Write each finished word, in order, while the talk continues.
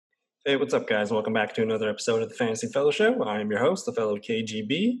Hey, what's up, guys? Welcome back to another episode of the Fantasy Fellow Show. I am your host, the fellow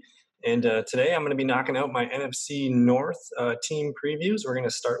KGB, and today I'm going to be knocking out my NFC North team previews. We're going to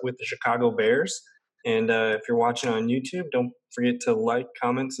start with the Chicago Bears, and if you're watching on YouTube, don't forget to like,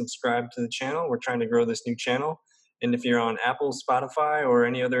 comment, subscribe to the channel. We're trying to grow this new channel, and if you're on Apple, Spotify, or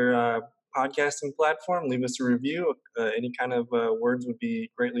any other podcasting platform, leave us a review. Any kind of words would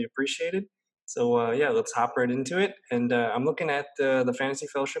be greatly appreciated. So yeah, let's hop right into it. And I'm looking at the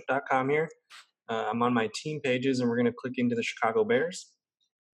fantasyfellowship.com here. I'm on my team pages, and we're going to click into the Chicago Bears.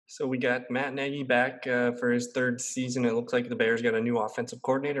 So we got Matt Nagy back for his third season. It looks like the Bears got a new offensive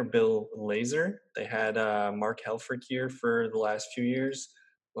coordinator, Bill Lazor. They had Mark Helfrich here for the last few years.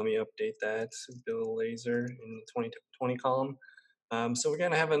 Let me update that. Bill Lazor in the 2020 column. So we're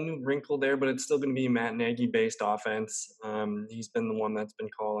going to have a new wrinkle there, but it's still going to be Matt Nagy-based offense. He's been the one that's been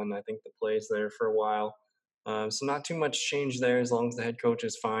calling, I think, the plays there for a while. So not too much change there as long as the head coach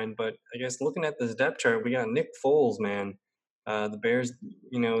is fine. But I guess looking at this depth chart, we got Nick Foles, man. The Bears,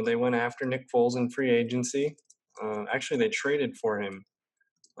 they went after Nick Foles in free agency. Actually, they traded for him.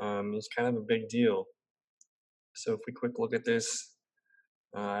 He's kind of a big deal. So if we quick look at this,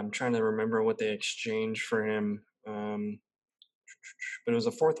 I'm trying to remember what they exchanged for him. But it was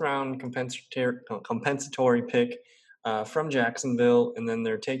a fourth round compensatory pick from Jacksonville, and then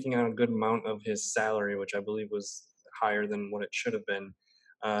they're taking out a good amount of his salary, which I believe was higher than what it should have been.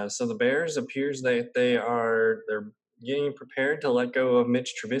 So the Bears appears that they're getting prepared to let go of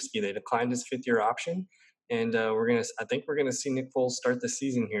Mitch Trubisky. They declined his fifth-year option, and I think we're gonna see Nick Foles start the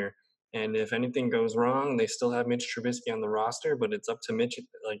season here. And if anything goes wrong, they still have Mitch Trubisky on the roster, but it's up to Mitch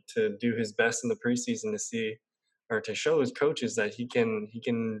to do his best in the preseason to see or to show his coaches that he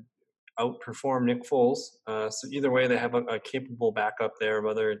can outperform Nick Foles. So either way, they have a capable backup there,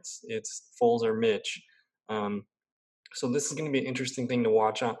 whether it's Foles or Mitch. Um, so this is going to be an interesting thing to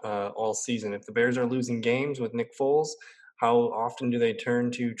watch all season. If the Bears are losing games with Nick Foles, how often do they turn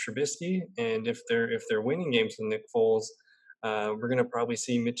to Trubisky? And if they're winning games with Nick Foles, we're going to probably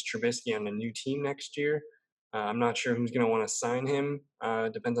see Mitch Trubisky on a new team next year. I'm not sure who's going to want to sign him.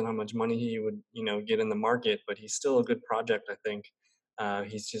 Depends on how much money he would, get in the market. But he's still a good project, I think.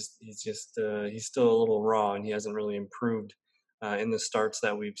 He's still a little raw, and he hasn't really improved in the starts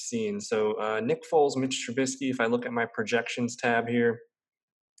that we've seen. So Nick Foles, Mitch Trubisky. If I look at my projections tab here,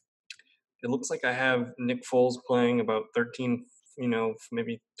 it looks like I have Nick Foles playing about 13,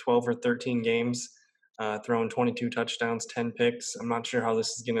 maybe 12 or 13 games, throwing 22 touchdowns, 10 picks. I'm not sure how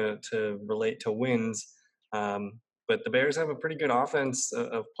this is going to relate to wins, but the Bears have a pretty good offense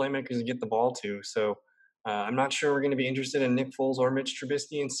of playmakers to get the ball to. So I'm not sure we're going to be interested in Nick Foles or Mitch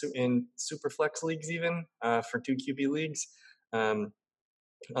Trubisky in super flex leagues, even for two QB leagues. Um,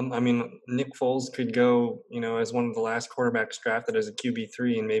 I mean, Nick Foles could go, as one of the last quarterbacks drafted as a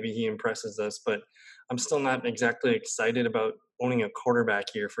QB3, and maybe he impresses us. But I'm still not exactly excited about owning a quarterback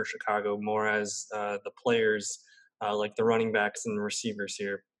here for Chicago, more as the players, like the running backs and the receivers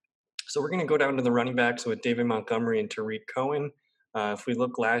here. So we're going to go down to the running backs with David Montgomery and Tariq Cohen. If we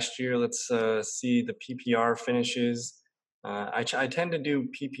look last year, let's see the PPR finishes. I tend to do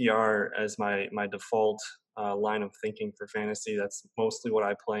PPR as my default line of thinking for fantasy. That's mostly what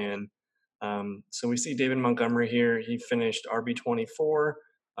I play in. So we see David Montgomery here. He finished RB24,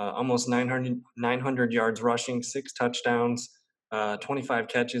 almost 900 yards rushing, 6 touchdowns, 25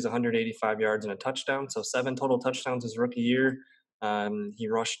 catches, 185 yards, and a touchdown. So 7 total touchdowns his rookie year. He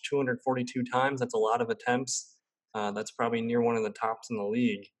rushed 242 times. That's a lot of attempts. That's probably near one of the tops in the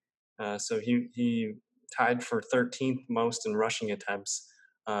league. So he tied for 13th most in rushing attempts.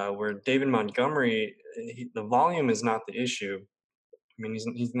 Where David Montgomery, the volume is not the issue. I mean,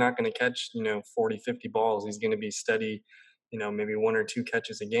 he's not going to catch 40, 50 balls. He's going to be steady, maybe one or two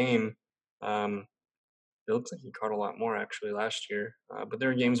catches a game. Um, it looks like he caught a lot more actually last year, but there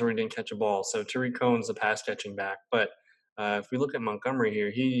are games where he didn't catch a ball. So Tariq Cohen's the pass catching back. But if we look at Montgomery here,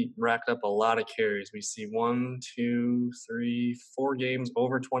 he racked up a lot of carries. We see 1, 2, 3, 4 games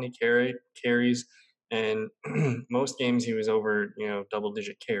over 20 carries, and most games he was over double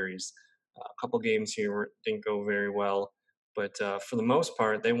digit carries. A couple games here didn't go very well, but for the most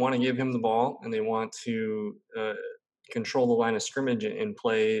part, they want to give him the ball and they want to control the line of scrimmage and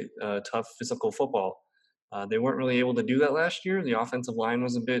play tough physical football. They weren't really able to do that last year. The offensive line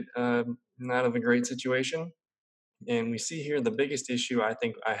was a bit not of a great situation. And we see here the biggest issue I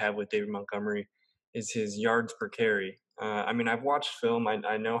think I have with David Montgomery is his yards per carry. I mean, I've watched film.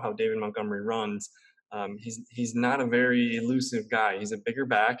 I know how David Montgomery runs. He's not a very elusive guy. He's a bigger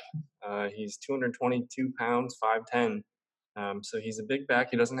back. He's 222 pounds, 5'10". So he's a big back.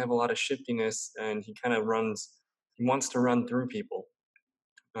 He doesn't have a lot of shiftiness, and he kind of runs. He wants to run through people.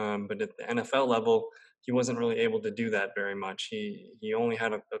 But at the NFL level, he wasn't really able to do that very much. He only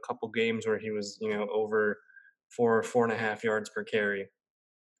had a couple games where he was over 4.5 yards per carry.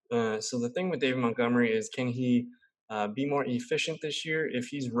 So the thing with David Montgomery is, can he be more efficient this year? If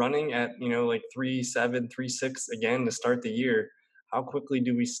he's running at like 3.7, 3.6 again to start the year, how quickly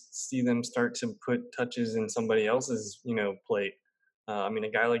do we see them start to put touches in somebody else's plate? I mean, a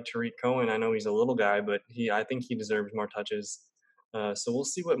guy like Tariq Cohen, I know he's a little guy, but I think he deserves more touches. So we'll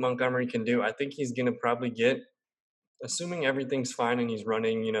see what Montgomery can do. I think he's going to probably get, assuming everything's fine and he's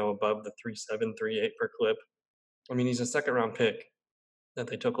running, above the 3.7, 3.8 per clip. I mean, he's a second round pick that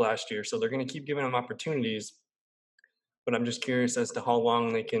they took last year. So they're going to keep giving him opportunities. But I'm just curious as to how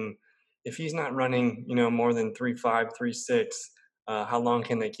long they can, if he's not running, more than 3.5, 3.6, how long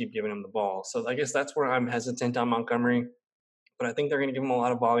can they keep giving him the ball? So I guess that's where I'm hesitant on Montgomery. But I think they're going to give him a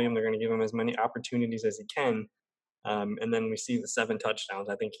lot of volume. They're going to give him as many opportunities as he can. And then we see the 7 touchdowns.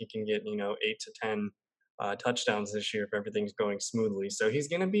 I think he can get, 8 to 10 touchdowns this year if everything's going smoothly. So he's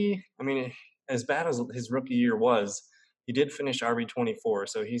going to be, I mean, as bad as his rookie year was, he did finish RB 24.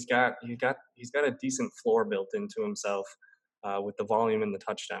 So he's got a decent floor built into himself with the volume and the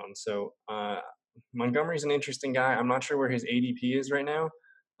touchdowns. So Montgomery's an interesting guy. I'm not sure where his ADP is right now.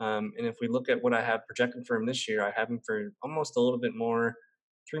 And if we look at what I have projected for him this year, I have him for almost a little bit more.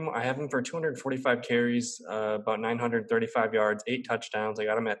 Three more. I have him for 245 carries, about 935 yards, 8 touchdowns. I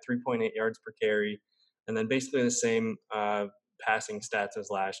got him at 3.8 yards per carry, and then basically the same passing stats as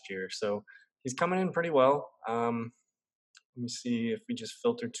last year. So he's coming in pretty well. Let me see if we just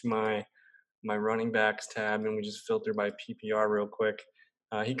filter to my running backs tab and we just filter by PPR real quick.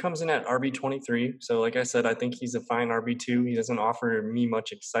 He comes in at RB 23. So like I said, I think he's a fine RB 2. He doesn't offer me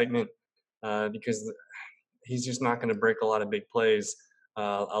much excitement because he's just not going to break a lot of big plays.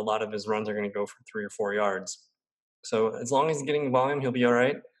 A lot of his runs are going to go for 3 or 4 yards. So as long as he's getting volume, he'll be all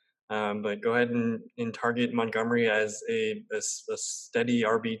right. But go ahead and target Montgomery as a steady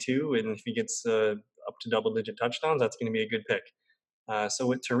RB 2, and if he gets up to double-digit touchdowns, that's going to be a good pick. So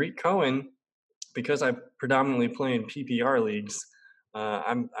with Tariq Cohen, because I predominantly play in PPR leagues,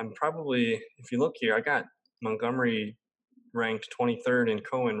 I'm probably, if you look here, I got Montgomery ranked 23rd and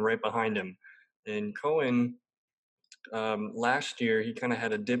Cohen right behind him. And Cohen, last year, he kind of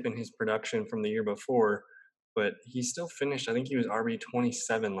had a dip in his production from the year before, but he still finished. I think he was RB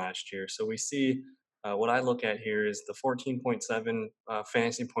 27 last year. So we see what I look at here is the 14.7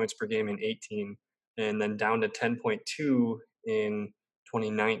 fantasy points per game in 18, and then down to 10.2 in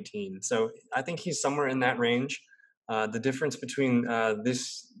 2019. So I think he's somewhere in that range. The difference between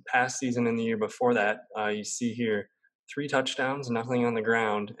this past season and the year before that, you see here, 3 touchdowns, nothing on the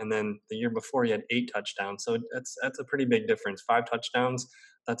ground, and then the year before he had 8 touchdowns. So that's a pretty big difference. 5 touchdowns,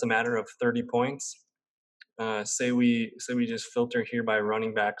 that's a matter of 30 points. Say we just filter here by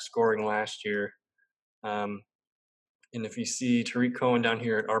running back scoring last year, um, and if you see Tariq Cohen down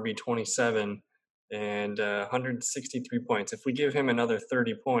here at RB 27 and 163 points, if we give him another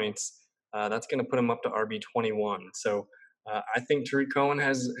 30 points, that's going to put him up to RB 21. So I think Tariq Cohen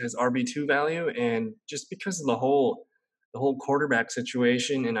has RB 2 value, and just because of the whole quarterback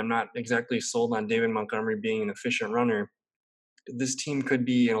situation, and I'm not exactly sold on David Montgomery being an efficient runner. This team could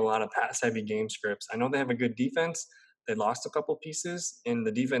be in a lot of pass-heavy game scripts. I know they have a good defense. They lost a couple pieces, and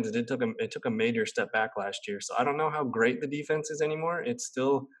the defense took a major step back last year. So I don't know how great the defense is anymore. It's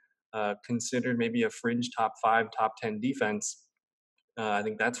still considered maybe a fringe top 5, top 10 defense. I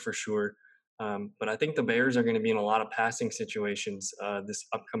think that's for sure. But I think the Bears are going to be in a lot of passing situations this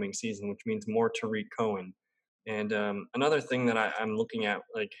upcoming season, which means more Tariq Cohen. And another thing that I'm looking at,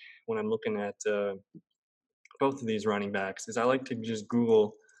 like when I'm looking at both of these running backs, is I like to just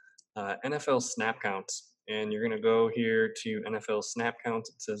Google NFL snap counts. And you're going to go here to NFL snap counts.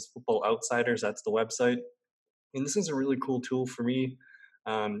 It says Football Outsiders. That's the website. And this is a really cool tool for me.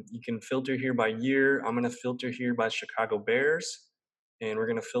 You can filter here by year. I'm going to filter here by Chicago Bears. And we're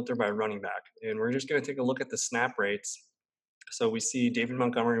going to filter by running back. And we're just going to take a look at the snap rates. So we see David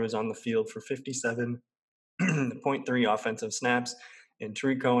Montgomery was on the field for 57.3 offensive snaps, and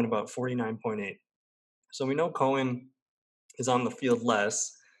Tariq Cohen about 49.8. So we know Cohen is on the field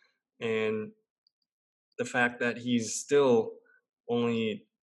less, and the fact that he's still only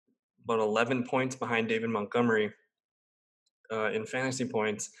about 11 points behind David Montgomery in fantasy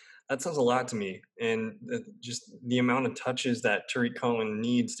points, that says a lot to me. And just the amount of touches that Tariq Cohen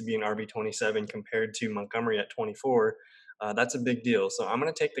needs to be an RB 27 compared to Montgomery at 24, that's a big deal. So I'm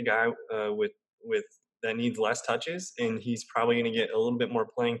going to take the guy with that needs less touches, and he's probably going to get a little bit more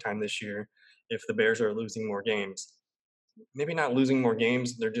playing time this year if the Bears are losing more games. Maybe not losing more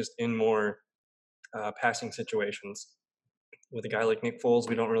games; they're just in more passing situations. With a guy like Nick Foles,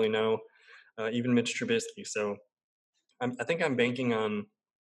 we don't really know, even Mitch Trubisky. So I think I'm banking on.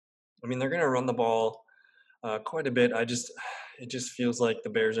 I mean, they're going to run the ball quite a bit. It just feels like the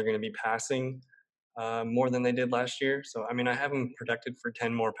Bears are going to be passing more than they did last year. So I mean, I have them projected for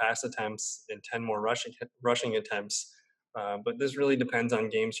 10 more pass attempts and 10 more rushing attempts. But this really depends on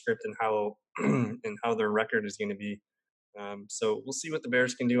game script and how and how their record is going to be. So we'll see what the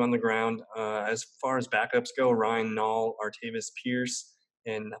Bears can do on the ground. As far as backups go, Ryan Nall, Artavis Pierce,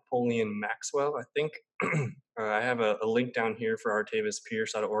 and Napoleon Maxwell. I think I have a link down here for Artavis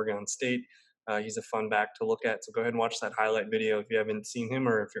Pierce out of Oregon State. He's a fun back to look at. So go ahead and watch that highlight video if you haven't seen him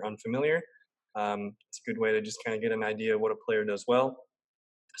or if you're unfamiliar. It's a good way to just kind of get an idea of what a player does well.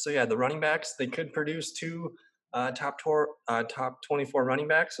 So yeah, the running backs, they could produce two top 24 running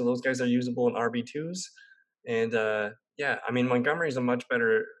backs. So those guys are usable in RB2s. And yeah, I mean Montgomery is a much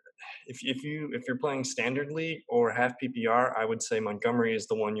better if you're playing standard league or half PPR, I would say Montgomery is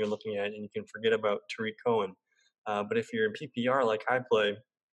the one you're looking at, and you can forget about Tariq Cohen. But if you're in PPR like I play,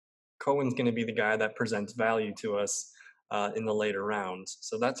 Cohen's going to be the guy that presents value to us in the later rounds.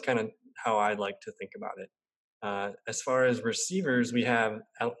 So that's kind of how I like to think about it. As far as receivers, we have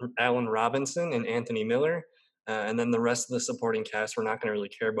Allen Robinson and Anthony Miller. And then the rest of the supporting cast, we're not going to really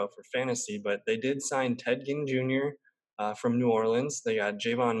care about for fantasy, but they did sign Ted Ginn Jr. From New Orleans. They got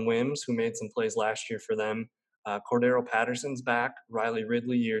Javon Wims, who made some plays last year for them. Cordero Patterson's back. Riley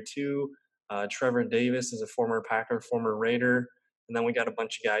Ridley, year two. Trevor Davis is a former Packer, former Raider. And then we got a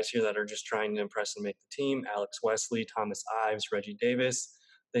bunch of guys here that are just trying to impress and make the team. Alex Wesley, Thomas Ives, Reggie Davis.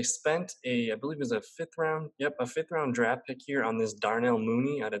 They spent I believe it was a fifth round draft pick here on this Darnell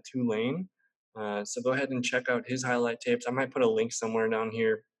Mooney out of Tulane. So go ahead and check out his highlight tapes. I might put a link somewhere down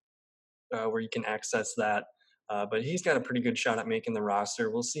here where you can access that. But he's got a pretty good shot at making the roster.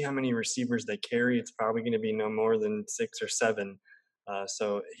 We'll see how many receivers they carry. It's probably going to be no more than 6 or 7.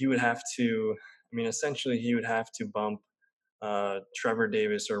 So he would have to, I mean, essentially, he would have to bump Trevor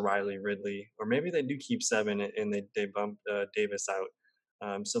Davis or Riley Ridley, or maybe they do keep 7 and they bump Davis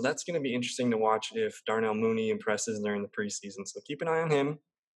out. So that's going to be interesting to watch if Darnell Mooney impresses during the preseason. So keep an eye on him.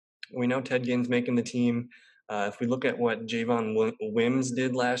 We know Ted Ginn's making the team. If we look at what Javon Wims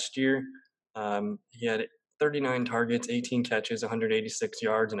did last year, he had 39 targets, 18 catches, 186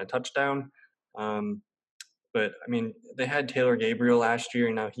 yards, and a touchdown. But I mean, they had Taylor Gabriel last year,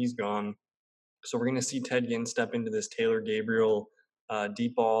 and now he's gone. So we're going to see Ted Ginn step into this Taylor Gabriel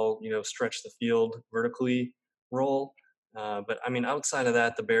deep ball, stretch the field vertically role. But I mean, outside of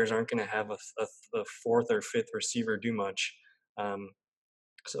that, the Bears aren't going to have a fourth or fifth receiver do much.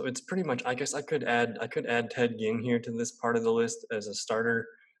 So it's pretty much. I guess I could add Ted Ginn here to this part of the list as a starter,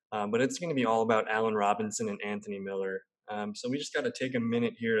 but it's going to be all about Allen Robinson and Anthony Miller. So we just got to take a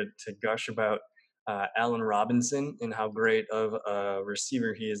minute here to gush about Allen Robinson and how great of a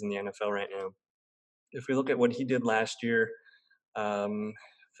receiver he is in the NFL right now. If we look at what he did last year, um,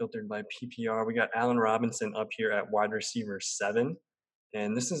 filtered by PPR, we got Allen Robinson up here at wide receiver 7.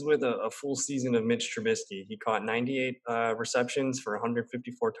 And this is with a full season of Mitch Trubisky. He caught 98 receptions for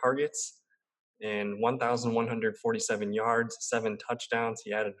 154 targets and 1,147 yards, 7 touchdowns.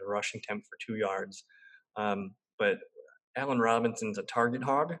 He added a rushing temp for 2 yards. But Allen Robinson's a target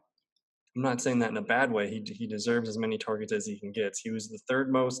hog. I'm not saying that in a bad way. He deserves as many targets as he can get. He was the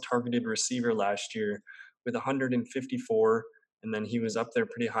third most targeted receiver last year with 154, and then he was up there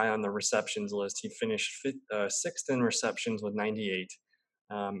pretty high on the receptions list. He finished sixth in receptions with 98.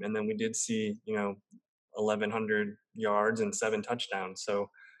 And then we did see, 1,100 yards and 7 touchdowns. So,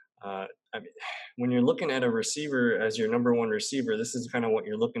 I mean, when you're looking at a receiver as your number one receiver, this is kind of what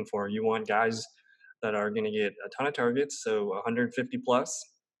you're looking for. You want guys that are going to get a ton of targets, so 150 plus.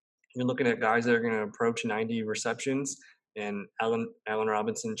 You're looking at guys that are going to approach 90 receptions, and Allen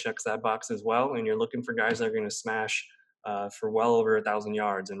Robinson checks that box as well. And you're looking for guys that are going to smash for well over 1,000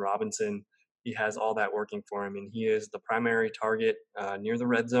 yards. And Robinson, he has all that working for him, and he is the primary target near the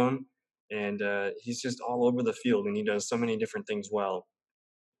red zone, and he's just all over the field, and he does so many different things well.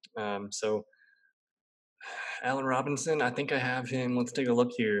 So Allen Robinson, I think I have him. Let's take a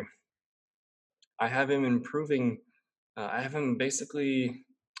look here. I have him improving. I have him basically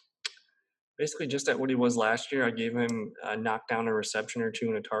just at what he was last year. I gave him a knockdown, a reception or two,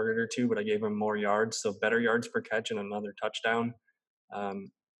 and a target or two, but I gave him more yards, so better yards per catch and another touchdown.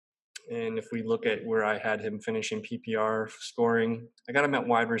 Um, and if we look at where I had him finishing PPR scoring, I got him at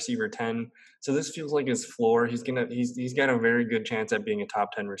wide receiver 10. So this feels like his floor. He's got a very good chance at being a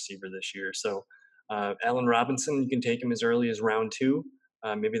top 10 receiver this year. So Allen Robinson, you can take him as early as round 2.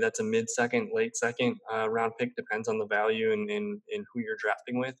 Maybe that's a mid second, late second round pick, depends on the value and who you're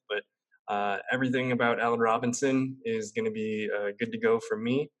drafting with. But Everything about Allen Robinson is going to be good to go for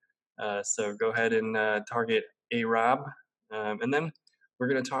me. So go ahead and target A Rob. And then we're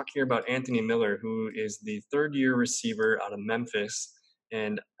going to talk here about Anthony Miller, who is the third year receiver out of Memphis.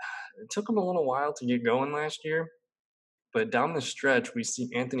 And it took him a little while to get going last year, but down the stretch, we see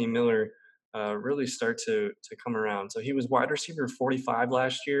Anthony Miller really start to come around. So he was wide receiver 45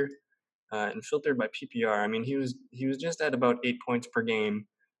 last year, and filtered by PPR. I mean, he was just at about 8 points per game,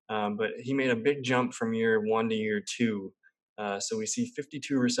 but he made a big jump from year one to year two. So we see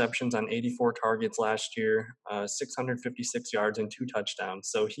 52 receptions on 84 targets last year, 656 yards and 2 touchdowns.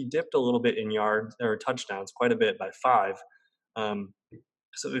 So he dipped a little bit in yards or touchdowns, quite a bit by five. Um,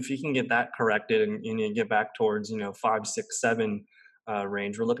 so if you can get that corrected and you get back towards 5, 6, 7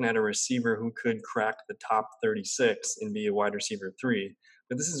 range, we're looking at a receiver who could crack the top 36 and be a wide receiver three.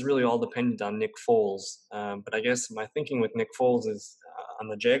 But this is really all dependent on Nick Foles. But I guess my thinking with Nick Foles is on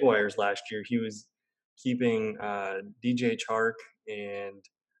the Jaguars last year, he was keeping DJ Chark and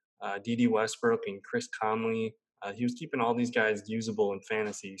D.D. Westbrook and Chris Conley. He was keeping all these guys usable in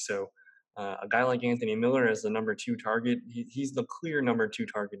fantasy. So a guy like Anthony Miller as the number two target, he's the clear number two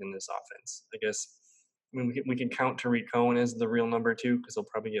target in this offense. I guess I mean, we can count Tariq Cohen as the real number two because he'll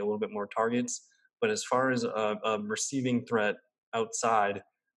probably get a little bit more targets. But as far as a receiving threat outside,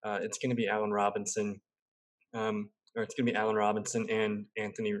 it's going to be Allen Robinson, or it's going to be Allen Robinson and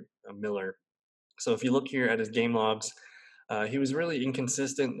Anthony Miller. So if you look here at his game logs, he was really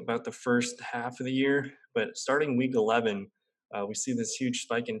inconsistent about the first half of the year, but starting week 11, we see this huge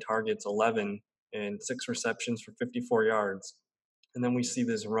spike in targets, 11 and 6 receptions for 54 yards. And then we see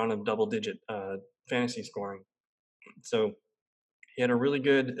this run of double digit fantasy scoring. So he had a really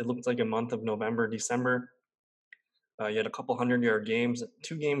good, it looked like a month of November, December. He had a couple 100-yard games,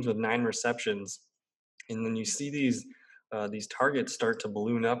 2 games with 9 receptions. And then you see these targets start to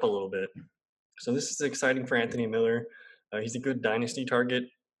balloon up a little bit. So this is exciting for Anthony Miller. He's a good dynasty target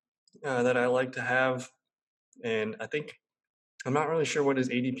that I like to have, and I think I'm not really sure what his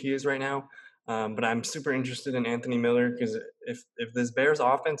ADP is right now, but I'm super interested in Anthony Miller because if this Bears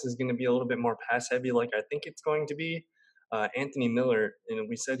offense is going to be a little bit more pass heavy, like I think it's going to be, Anthony Miller, and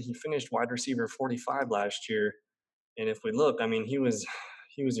we said he finished wide receiver 45 last year, and if we look, I mean he was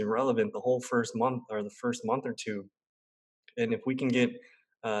irrelevant the whole first month or the first month or two, and if we can get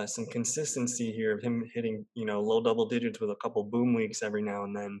some consistency here of him hitting, low double digits with a couple boom weeks every now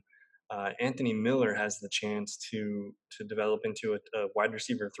and then, Anthony Miller has the chance to develop into a wide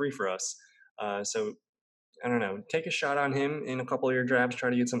receiver three for us. So I don't know. Take a shot on him in a couple of your drafts. Try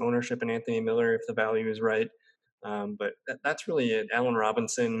to get some ownership in Anthony Miller if the value is right. But that's really it. Allen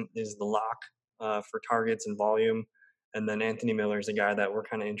Robinson is the lock for targets and volume, and then Anthony Miller is a guy that we're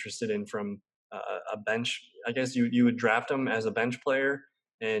kind of interested in from a bench. I guess you would draft him as a bench player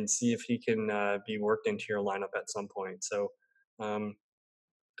and see if he can be worked into your lineup at some point. Um,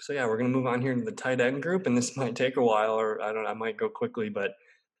 so yeah, we're gonna move on here to the tight end group, and this might take a while, or I don't know, I might go quickly, but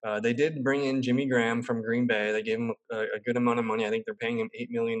they did bring in Jimmy Graham from Green Bay. They gave him a good amount of money. I think they're paying him 8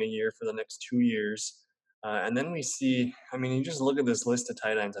 million a year for the next 2 years. And then we see, I mean, you just look at this list of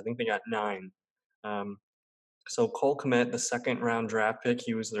tight ends. I think they got 9. Um, so Cole Kmet, the second round draft pick,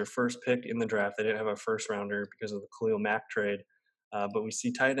 he was their first pick in the draft. They didn't have a first rounder because of the Khalil Mack trade. But we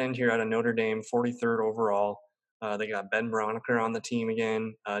see tight end here out of Notre Dame, 43rd overall. They got Ben Broniker on the team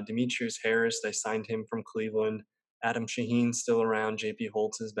again. Demetrius Harris, they signed him from Cleveland. Adam Shaheen's still around. JP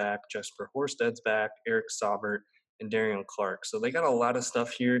Holtz is back. Jesper Horsted's back. Eric Saubert and Darian Clark. So they got a lot of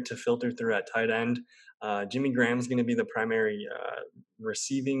stuff here to filter through at tight end. Jimmy Graham's going to be the primary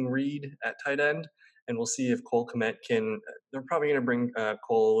receiving read at tight end, and we'll see if Cole Kmet can. They're probably going to bring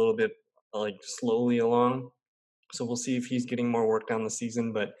Cole a little bit like slowly along, so we'll see if he's getting more work down the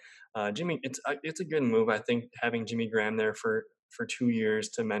season. But Jimmy, it's a good move. I think having Jimmy Graham there for 2 years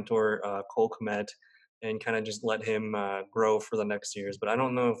to mentor Cole Kmet and kind of just let him grow for the next years. But I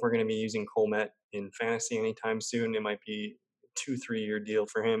don't know if we're going to be using Cole Kmet in fantasy anytime soon. It might be a 2-3 year deal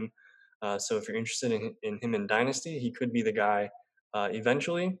for him. So if you're interested in him in Dynasty, he could be the guy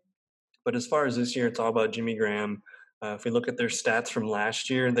eventually. But as far as this year, it's all about Jimmy Graham. If we look at their stats from last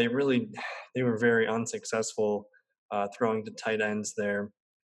year, they were very unsuccessful throwing to tight ends there.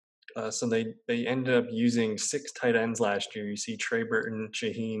 So they ended up using 6 tight ends last year. You see Trey Burton,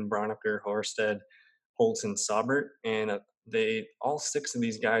 Shaheen, Broniker, Horsted, Holtz, and Saubert, and they all 6 of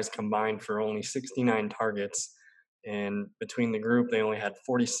these guys combined for only 69 targets, and between the group they only had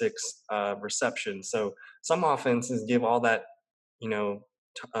 46 receptions. So some offenses give all that you know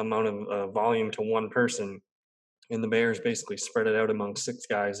amount of volume to one person, and the Bears basically spread it out among 6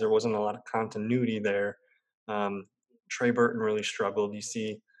 guys. There wasn't a lot of continuity there. Um, Trey Burton really struggled. You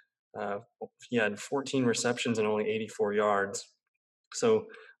see Uh, he had 14 receptions and only 84 yards. So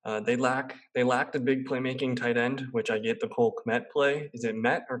they lacked a big playmaking tight end, which I get the Cole Kmet play. Is it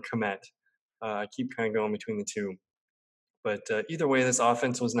Met or Komet? I keep kind of going between the two. But either way, this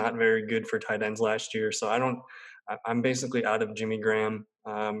offense was not very good for tight ends last year. So I don't. I'm basically out of Jimmy Graham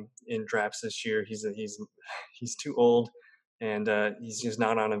in drafts this year. He's too old, and he's just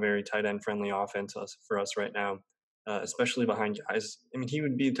not on a very tight end friendly offense for us right now, especially behind guys. I mean, he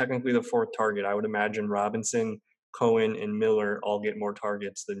would be technically the fourth target. I would imagine Robinson, Cohen, and Miller all get more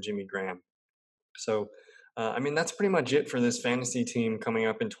targets than Jimmy Graham. So, I mean, that's pretty much it for this fantasy team coming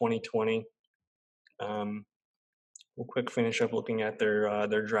up in 2020. Um, we'll quick finish up looking at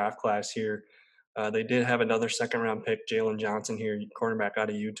their draft class here. They did have another second round pick, Jalen Johnson here, cornerback out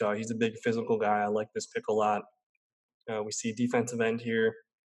of Utah. He's a big physical guy. I like this pick a lot. We see defensive end here,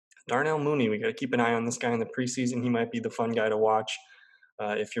 Darnell Mooney. We got to keep an eye on this guy in the preseason. He might be the fun guy to watch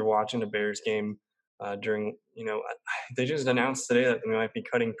if you're watching a Bears game. During they just announced today that they might be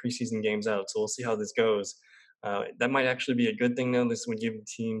cutting preseason games out, so we'll see how this goes. That might actually be a good thing, though. This would give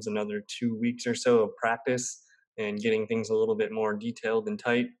teams another 2 weeks or so of practice and getting things a little bit more detailed and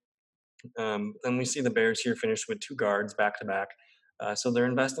tight. Then we see the Bears here finish with two guards back to back. So they're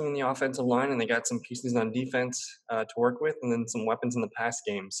investing in the offensive line, and they got some pieces on defense to work with, and then some weapons in the pass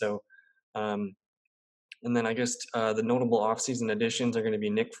game. So, um, and then I guess the notable offseason additions are going to be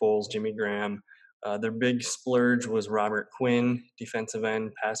Nick Foles, Jimmy Graham. Their big splurge was Robert Quinn, defensive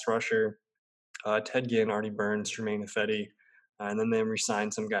end, pass rusher. Ted Ginn, Artie Burns, Jermaine Ifedi, and then they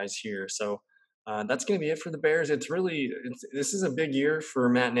re-signed some guys here. So that's going to be it for the Bears. This is a big year for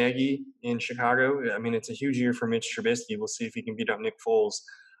Matt Nagy in Chicago. I mean, it's a huge year for Mitch Trubisky. We'll see if he can beat up Nick Foles.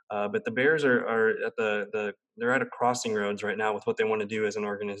 But the Bears are at they're at a crossing roads right now with what they want to do as an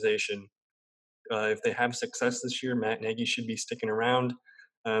organization. If they have success this year, Matt Nagy should be sticking around.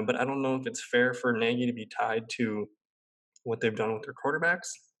 But I don't know if it's fair for Nagy to be tied to what they've done with their quarterbacks,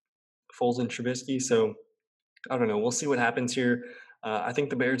 Foles and Trubisky. So I don't know. We'll see what happens here. I think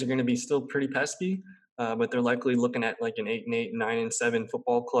the Bears are going to be still pretty pesky, but they're likely looking at like an 8-8, 9-7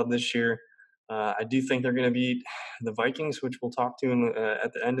 football club this year. I do think they're going to beat the Vikings, which we'll talk to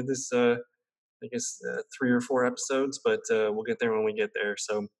at the end of this, I guess, 3 or 4 episodes, but we'll get there when we get there.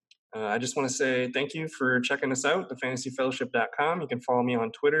 So I just want to say thank you for checking us out, thefantasyfellowship.com. You can follow me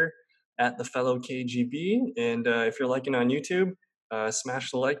on Twitter at thefellowKGB. And if you're liking on YouTube,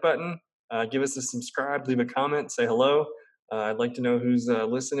 smash the like button. Give us a subscribe, leave a comment, say hello. I'd like to know who's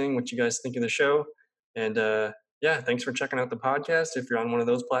listening, what you guys think of the show. And yeah, thanks for checking out the podcast if you're on one of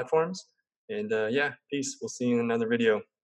those platforms. And yeah, peace. We'll see you in another video.